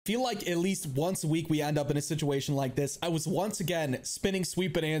Feel like at least once a week we end up in a situation like this. I was once again spinning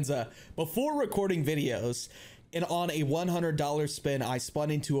Sweet Bonanza before recording videos, and on a $100 spin I spun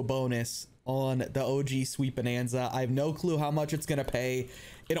into a bonus on the OG Sweet Bonanza. I have no clue how much it's gonna pay.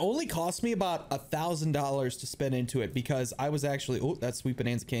 It only cost me about $1,000 to spin into it because I was actually, oh, that's Sweet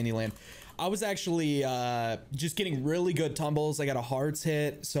Bonanza Candyland. I was actually just getting really good tumbles. I got a hearts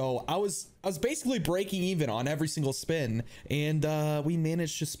hit, so I was basically breaking even on every single spin, and we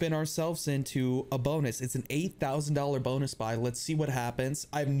managed to spin ourselves into a bonus. It's an $8,000 bonus buy. Let's see what happens.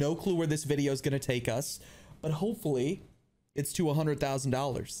 I have no clue where this video is gonna take us, but hopefully it's to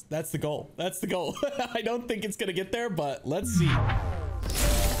 $100,000. That's the goal. That's the goal. I don't think it's gonna get there, but let's see.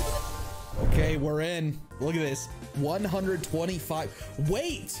 Okay, we're in. Look at this. 125.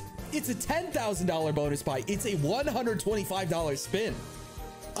 Wait, it's a $10,000 bonus buy. It's a $125 spin.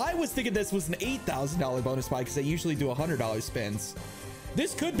 I was thinking this was an $8,000 bonus buy because I usually do $100 spins.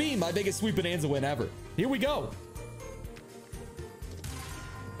 This could be my biggest Sweet Bonanza win ever. Here we go.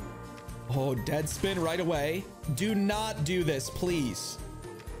 Oh, dead spin right away. Do not do this, please.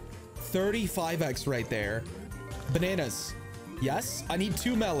 35x right there. Bananas. Yes, I need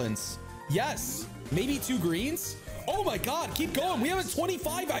 2 melons. Yes, maybe 2 greens. Oh my God, keep going. We have a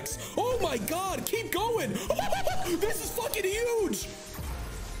 25x. Oh my God, keep going. Oh, this is fucking huge.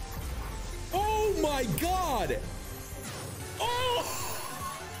 Oh my God. Oh.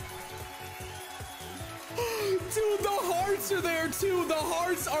 Dude, the hearts are there too. The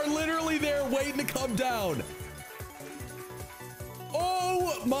hearts are literally there waiting to come down.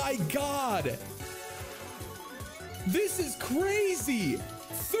 Oh my God. This is crazy.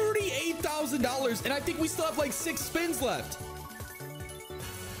 $38,000, and I think we still have like 6 spins left.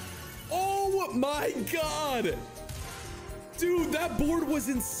 Oh my God. Dude, that board was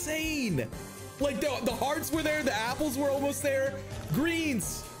insane. Like the hearts were there, the apples were almost there.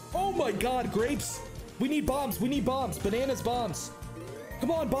 Greens. Oh my God, grapes. We need bombs. We need bombs. Bananas, bombs.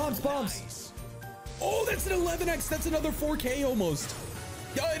 Come on, bombs, bombs. Nice. Oh, that's an 11x. That's another 4K almost.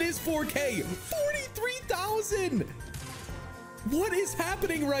 Yeah, it is 4K. 43,000. What is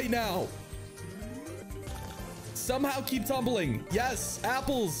happening right now? Somehow keep tumbling. Yes,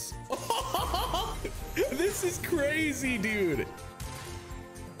 apples. This is crazy, dude.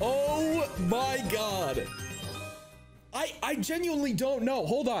 Oh my God. I genuinely don't know.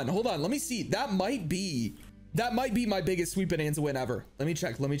 Hold on. Let me see. That might be my biggest Sweet Bonanza win ever. Let me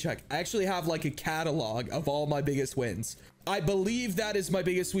check. I actually have like a catalog of all my biggest wins. I believe that is my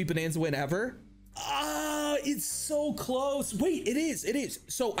biggest Sweet Bonanza win ever. Ah, it's so close. Wait, it is.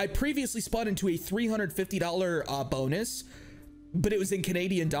 So I previously spun into a $350 bonus, but it was in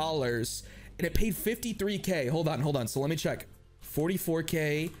Canadian dollars and it paid 53K. Hold on. So let me check.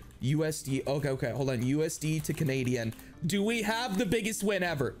 44K USD. Okay. Hold on. USD to Canadian. Do we have the biggest win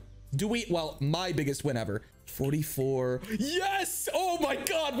ever? Do we? Well, my biggest win ever. 44. Yes. Oh my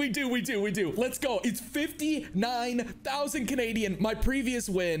God. We do. Let's go. It's 59,000 Canadian. My previous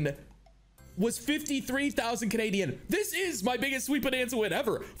win was 53,000 Canadian. This is my biggest Sweet Bonanza win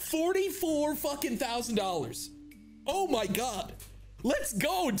ever. 44 fucking $1,000. Oh my God. Let's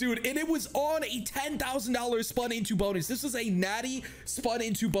go, dude. And it was on a $10,000 spun into bonus. This was a natty spun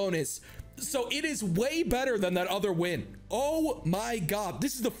into bonus. So it is way better than that other win. Oh my God.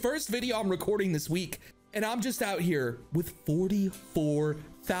 This is the first video I'm recording this week, and I'm just out here with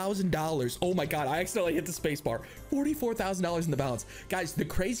 $44,000. Oh my God, I accidentally hit the space bar. $44,000 in the balance. Guys, the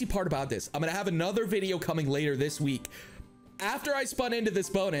crazy part about this, I'm gonna have another video coming later this week. After I spun into this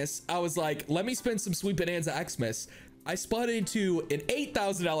bonus, I was like, let me spin some Sweet Bonanza Xmas. I spun into an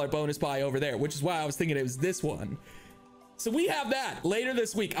 $8,000 bonus buy over there, which is why I was thinking it was this one. So we have that later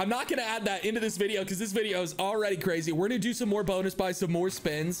this week. I'm not gonna add that into this video because this video is already crazy. We're gonna do some more bonus buys, some more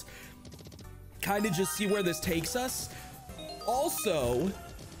spins, kind of just see where this takes us. Also,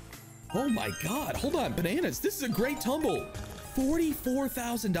 oh my God, hold on, bananas. This is a great tumble.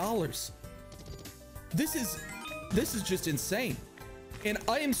 $44,000. This is just insane. And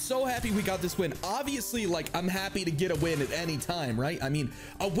I am so happy we got this win. Obviously, like, I'm happy to get a win at any time, right? I mean,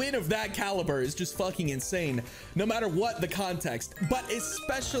 a win of that caliber is just fucking insane, no matter what the context, but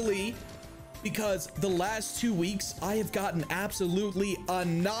especially because the last 2 weeks, I have gotten absolutely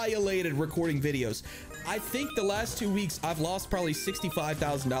annihilated recording videos. I think the last 2 weeks, I've lost probably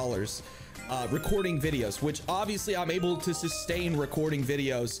 $65,000 recording videos, which obviously I'm able to sustain recording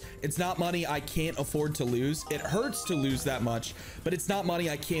videos. It's not money I can't afford to lose. It hurts to lose that much, but it's not money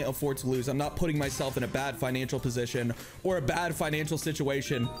I can't afford to lose. I'm not putting myself in a bad financial position or a bad financial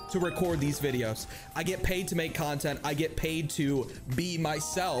situation to record these videos. I get paid to make content. I get paid to be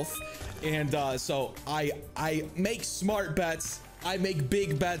myself. And so I make smart bets I make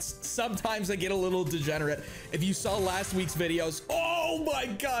big bets. Sometimes I get a little degenerate. If you saw last week's videos, oh my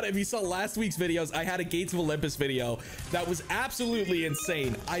God, if you saw last week's videos, I had a Gates of Olympus video that was absolutely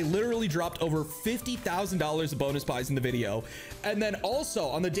insane. I literally dropped over $50,000 of bonus buys in the video. And then also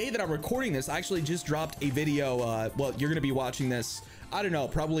on the day that I'm recording this, I actually just dropped a video. Well, you're going to be watching this, I don't know,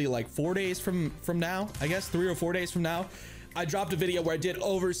 probably like 4 days from now, I guess 3 or 4 days from now. I dropped a video where I did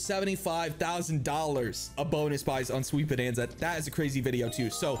over $75,000 of bonus buys on Sweet Bonanza. That is a crazy video too.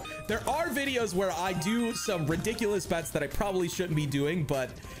 So there are videos where I do some ridiculous bets that I probably shouldn't be doing, but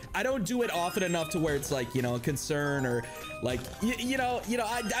I don't do it often enough to where it's like, you know, a concern or like,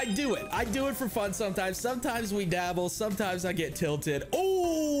 I do it. I do it for fun sometimes. Sometimes we dabble. Sometimes I get tilted.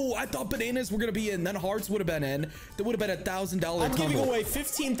 Oh, I thought bananas were going to be in. Then hearts would have been in. That would have been $1,000. I'm giving away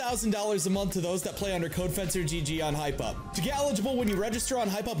 $15,000 a month to those that play under code FencerGG on HypeUp. To get eligible when you register on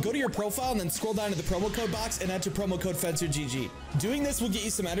HypeUp, go to your profile and then scroll down to the promo code box and enter promo code FencerGG. Doing this will get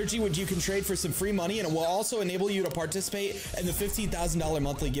you some energy, which you can trade for some free money, and it will also enable you to participate in the $15,000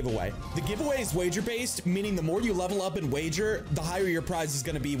 monthly giveaway. The giveaway is wager based, meaning the more you level up and wager, the higher your prize is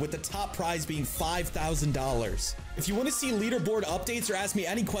going to be, with the top prize being $5,000. If you want to see leaderboard updates or ask me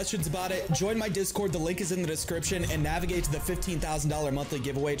any questions about it, join my Discord. The link is in the description, and navigate to the $15,000 monthly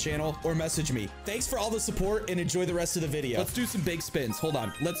giveaway channel or message me. Thanks for all the support and enjoy the rest of the video. Let's do some big spins. Hold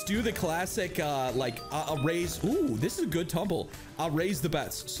on. Let's do the classic, I'll raise. Ooh, this is a good tumble. I'll raise the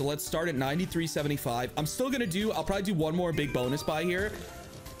bets. So let's start at 93.75. I'm still going to I'll probably do one more big bonus buy here.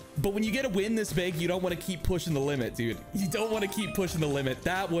 But when you get a win this big, you don't want to keep pushing the limit, dude. You don't want to keep pushing the limit.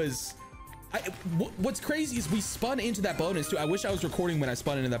 That was... what's crazy is we spun into that bonus too. I wish I was recording when I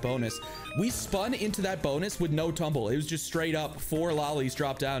spun into that bonus. We spun into that bonus with no tumble. It was just straight up 4 lollies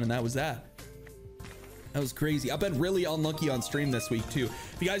dropped down, and that was that. That was crazy. I've been really unlucky on stream this week too.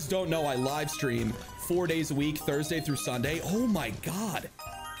 If you guys don't know, I live stream 4 days a week, Thursday through Sunday. Oh my God.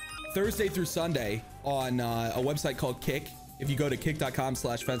 Thursday through Sunday on a website called Kick. If you go to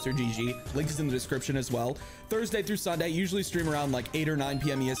kick.com/FencerGG, link is in the description as well. Thursday through Sunday, usually stream around like 8 or 9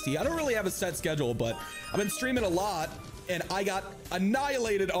 p.m. EST. I don't really have a set schedule, but I've been streaming a lot, and I got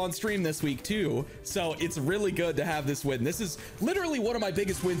annihilated on stream this week too. So it's really good to have this win. This is literally one of my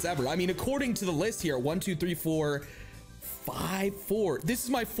biggest wins ever. I mean, according to the list here, 1, 2, 3, 4, 5, 4. This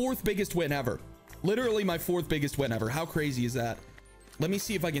is my 4th biggest win ever. Literally my 4th biggest win ever. How crazy is that? Let me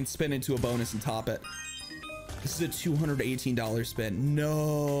see if I can spin into a bonus and top it. This is a $218 spin.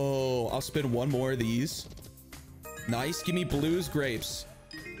 No, I'll spin one more of these. Nice. Give me blues, grapes.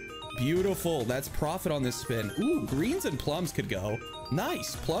 Beautiful. That's profit on this spin. Ooh, greens and plums could go.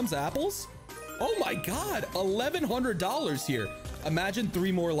 Nice. Plums, apples. Oh my God. $1,100 here. Imagine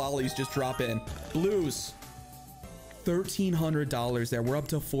 3 more lollies just drop in. Blues. $1,300 there. We're up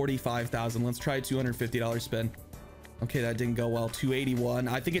to 45,000. Let's try a $250 spin. Okay, that didn't go well. 281.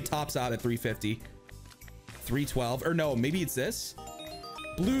 I think it tops out at 350. 312, or no, maybe it's this.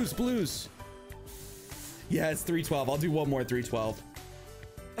 Blues. Yeah, it's 312. I'll do one more 312.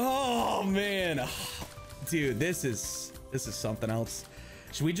 Oh man, dude, this is something else.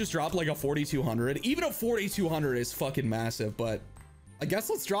 Should we just drop like a 4,200? Even a 4,200 is fucking massive, but I guess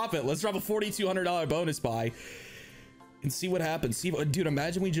let's drop it. Let's drop a $4,200 bonus buy and see what happens. See, dude,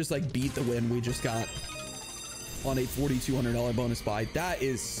 imagine we just like beat the win we just got on a $4,200 bonus buy. That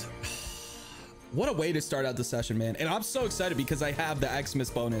is... what a way to start out the session, man. And I'm so excited because I have the Xmas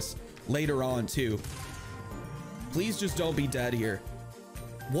bonus later on too. Please just don't be dead here.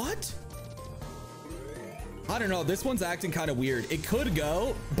 What? I don't know. This one's acting kind of weird. It could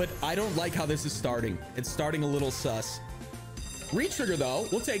go, but I don't like how this is starting. It's starting a little sus. Retrigger though.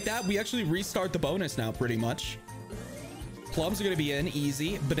 We'll take that. We actually restart the bonus now pretty much. Plums are going to be in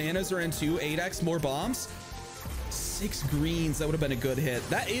easy. Bananas are in too. 8x, more bombs. 6 greens. That would have been a good hit.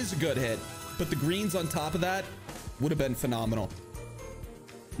 That is a good hit. But the greens on top of that would have been phenomenal.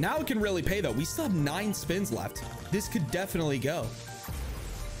 Now it can really pay though. We still have 9 spins left. This could definitely go.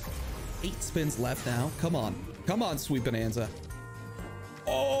 8 spins left now. Come on. Come on, Sweet Bonanza.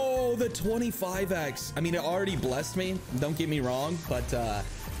 Oh, the 25x. I mean, it already blessed me. Don't get me wrong, but I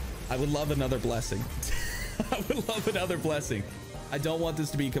would love another blessing. I would love another blessing. I don't want this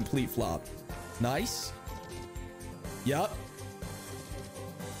to be a complete flop. Nice. Yup.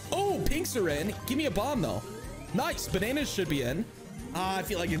 Oh, pinks are in. Give me a bomb though. Nice. Bananas should be in. I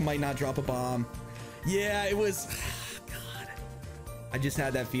feel like it might not drop a bomb. Yeah, it was. God, I just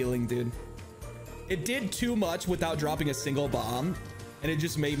had that feeling, dude. It did too much without dropping a single bomb, and it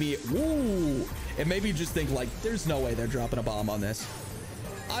just made me. Woo! It made me just think like, there's no way they're dropping a bomb on this.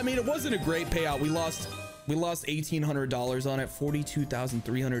 I mean, it wasn't a great payout. We lost We lost $1,800 on it,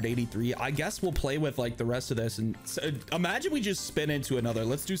 42,383. I guess we'll play with like the rest of this. And so, imagine we just spin into another.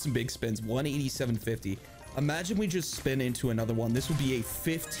 Let's do some big spins. 187.50. Imagine we just spin into another one. This would be a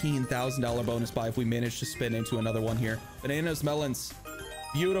 $15,000 bonus buy if we manage to spin into another one here. Bananas, melons.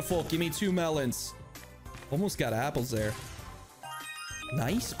 Beautiful. Give me 2 melons. Almost got apples there.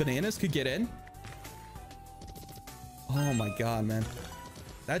 Nice. Bananas could get in. Oh my God, man.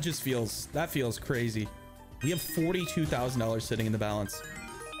 That feels crazy. We have $42,000 sitting in the balance.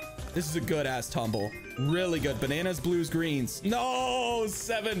 This is a good ass tumble. Really good. Bananas, blues, greens. No,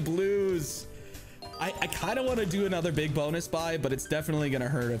 7 blues. I kind of want to do another big bonus buy, but it's definitely going to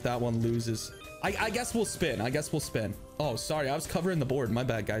hurt if that one loses. I guess we'll spin. Oh, sorry. I was covering the board. My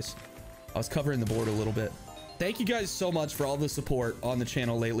bad, guys. I was covering the board a little bit. Thank you guys so much for all the support on the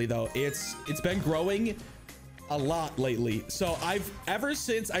channel lately, though. It's been growing a lot lately. So ever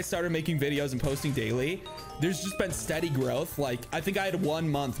since I started making videos and posting daily, there's just been steady growth. Like, I think I had 1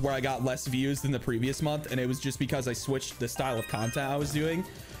 month where I got less views than the previous month, and it was just because I switched the style of content I was doing.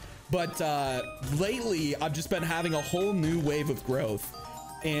 But lately I've just been having a whole new wave of growth,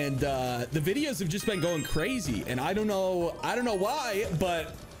 and the videos have just been going crazy, and I don't know why,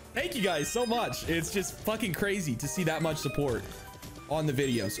 but thank you guys so much. It's just fucking crazy to see that much support on the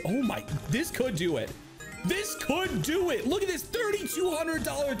videos. Oh my, this could do it. This could do it. Look at this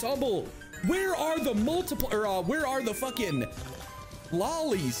 $3,200 tumble. Where are the where are the fucking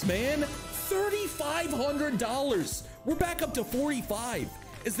lollies, man? $3,500. We're back up to 45.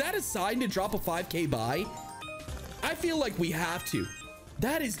 Is that a sign to drop a 5K buy? I feel like we have to.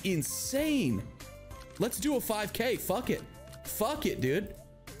 That is insane. Let's do a 5K. Fuck it. Fuck it, dude.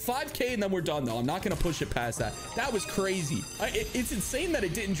 5K and then we're done, though. I'm not going to push it past that. That was crazy. It's insane that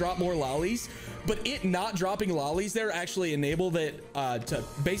it didn't drop more lollies, but it not dropping lollies there actually enabled it to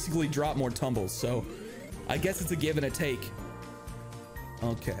basically drop more tumbles. So I guess it's a give and a take.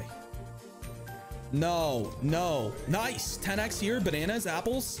 Okay. No. Nice. 10x here. Bananas,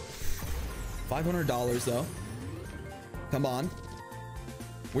 apples. $500 though. Come on.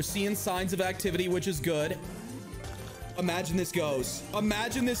 We're seeing signs of activity, which is good. Imagine this goes.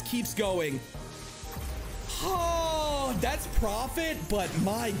 Imagine this keeps going. Oh, that's profit. But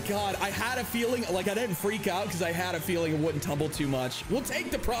my God, I had a feeling, like, I didn't freak out because I had a feeling it wouldn't tumble too much. We'll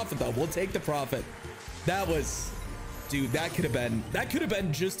take the profit though. We'll take the profit. That was, dude, that could have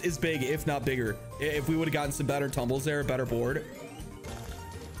been just as big, if not bigger, if we would have gotten some better tumbles there, a better board.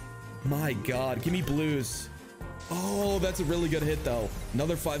 My God, give me blues. Oh, that's a really good hit though.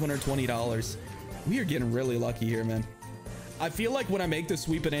 Another $520. We are getting really lucky here, man. I feel like when I make the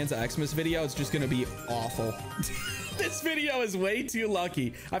Sweet Bonanza Xmas video, it's just gonna be awful. This video is way too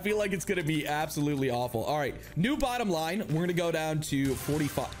lucky. I feel like it's gonna be absolutely awful. All right, new bottom line. We're gonna go down to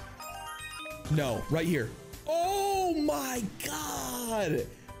 45. No, right here. Oh my God.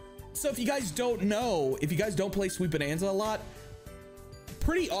 So if you guys don't know, if you guys don't play Sweet Bonanza a lot,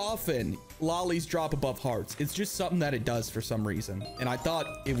 pretty often lollies drop above hearts. It's just something that it does for some reason, and I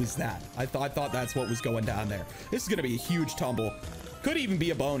thought it was that. I thought that's what was going down there. This is gonna be a huge tumble. Could even be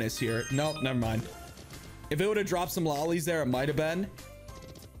a bonus here. Nope, never mind. If it would have dropped some lollies there, it might have been.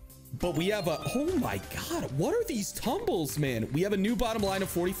 But we have a, oh my God, what are these tumbles, man? We have a new bottom line of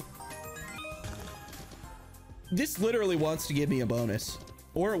 40. This literally wants to give me a bonus,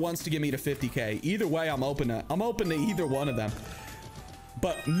 or it wants to give me to 50K. Either way, I'm open to either one of them.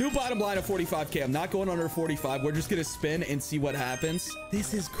 But new bottom line of 45K. I'm not going under 45. We're just gonna spin and see what happens.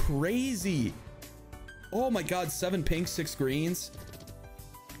 This is crazy. Oh my God, 7 pinks, 6 greens.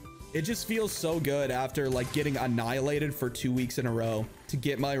 It just feels so good after like getting annihilated for 2 weeks in a row to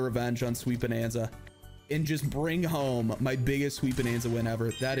get my revenge on Sweet Bonanza and just bring home my biggest Sweet Bonanza win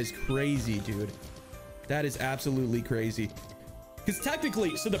ever. That is crazy, dude. That is absolutely crazy. Because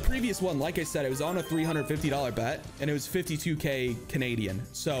technically, so the previous one, like I said, it was on a $350 bet and it was 52K Canadian.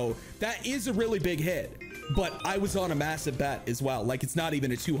 So that is a really big hit, but I was on a massive bet as well. Like, it's not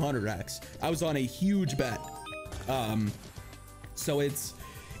even a 200x. I was on a huge bet. So it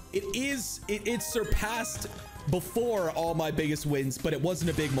surpassed before all my biggest wins, but it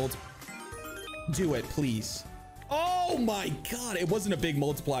wasn't a big do it, please. Oh my God. It wasn't a big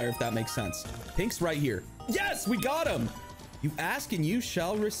multiplier, if that makes sense. Pink's right here. Yes, we got him. You ask and you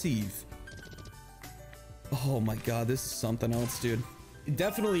shall receive. Oh my God, this is something else, dude. It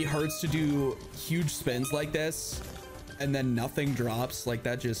definitely hurts to do huge spins like this and then nothing drops. Like,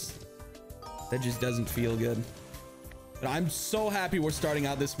 that just doesn't feel good. But I'm so happy we're starting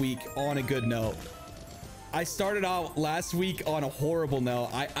out this week on a good note. I started out last week on a horrible note.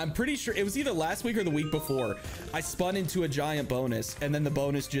 I'm pretty sure it was either last week or the week before. I spun into a giant bonus and then the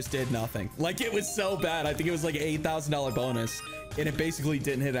bonus just did nothing. Like, it was so bad. I think it was like an $8,000 bonus and it basically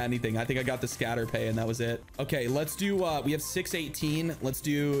didn't hit anything. I think I got the scatter pay and that was it. Okay, let's do, we have 618. Let's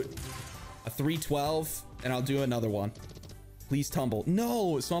do a 312 and I'll do another one. Please tumble.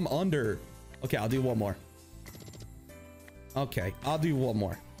 No, so I'm under. Okay, I'll do one more. Okay, I'll do one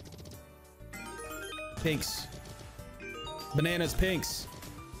more. Pinks. Bananas, pinks.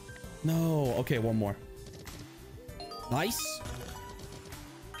 No. Okay, one more. Nice.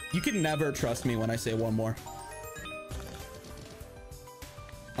 You can never trust me when I say one more.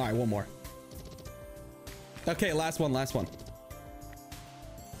 All right, one more. Okay, last one, last one.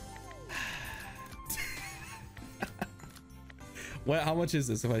 What, how much is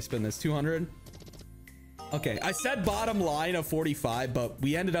this if I spin this? 200? Okay, I said bottom line of 45, but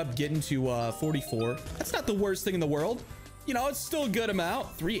we ended up getting to 44. That's not the worst thing in the world. You know, it's still a good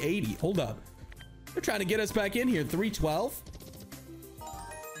amount. 380. Hold up. They're trying to get us back in here. 312.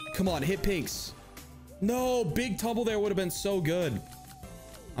 Come on, hit pinks. No, big tumble there would have been so good.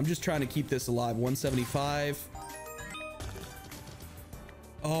 I'm just trying to keep this alive. 175.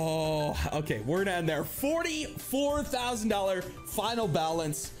 Oh, okay. We're gonna end there. $44,000 final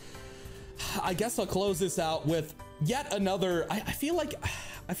balance. I guess I'll close this out with yet another. I feel like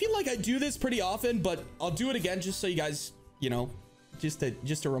I do this pretty often, but I'll do it again just so you guys, you know, just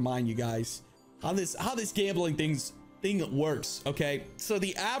to remind you guys how this gambling thing works. Okay, so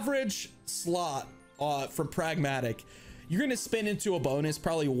the average slot for pragmatic, you're gonna spin into a bonus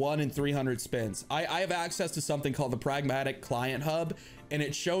probably 1 in 300 spins. I have access to something called the Pragmatic Client Hub, and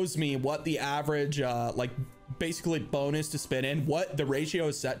it shows me what the average like basically bonus to spin in, what the ratio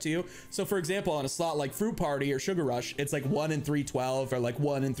is set to. So for example, on a slot like Fruit Party or Sugar Rush, it's like 1 in 312 or like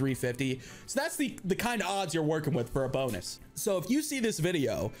 1 in 350. So that's the kind of odds you're working with for a bonus. So if you see this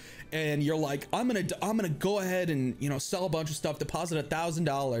video and you're like, I'm gonna go ahead and, you know, sell a bunch of stuff, deposit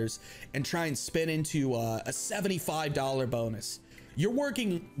 $1,000 and try and spin into a $75 bonus, you're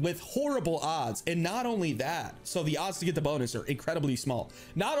working with horrible odds. And not only that, so the odds to get the bonus are incredibly small.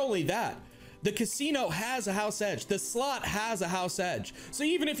 Not only that, the casino has a house edge. The slot has a house edge. So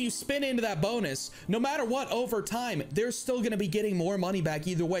even if you spin into that bonus, no matter what, over time, they're still going to be getting more money back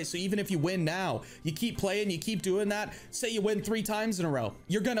either way. So even if you win now, you keep playing, you keep doing that. Say you win 3 times in a row,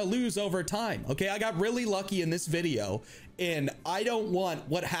 you're going to lose over time. Okay, I got really lucky in this video, and I don't want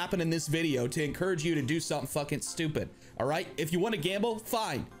what happened in this video to encourage you to do something fucking stupid. All right, if you want to gamble,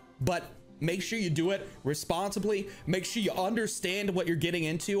 fine, but make sure you do it responsibly. Make sure you understand what you're getting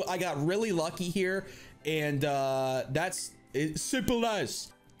into. I got really lucky here, and that's simple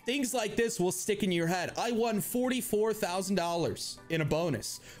as. Things like this will stick in your head. I won $44,000 in a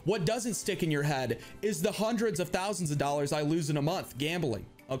bonus. What doesn't stick in your head is the hundreds of thousands of dollars I lose in a month gambling.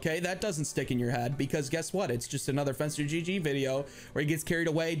 Okay, that doesn't stick in your head because guess what? It's just another FencerGG video where he gets carried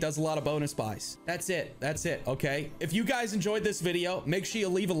away, does a lot of bonus buys. That's it. That's it. Okay. If you guys enjoyed this video, make sure you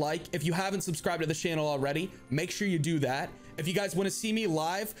leave a like. If you haven't subscribed to the channel already, make sure you do that. If you guys want to see me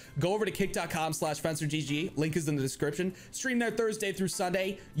live, go over to kick.com/FencerGG. Link is in the description. Stream there Thursday through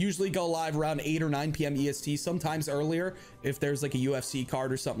Sunday. Usually go live around 8 or 9 p.m. EST, sometimes earlier if there's like a UFC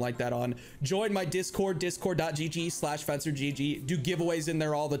card or something like that on. Join my Discord, discord.gg/FencerGG. Do giveaways in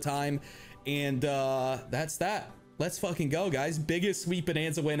there all the time. And that's that. Let's fucking go, guys. Biggest sweet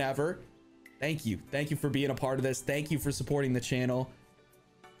Bonanza win ever. Thank you. Thank you for being a part of this. Thank you for supporting the channel.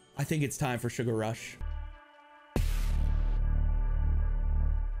 I think it's time for Sugar Rush.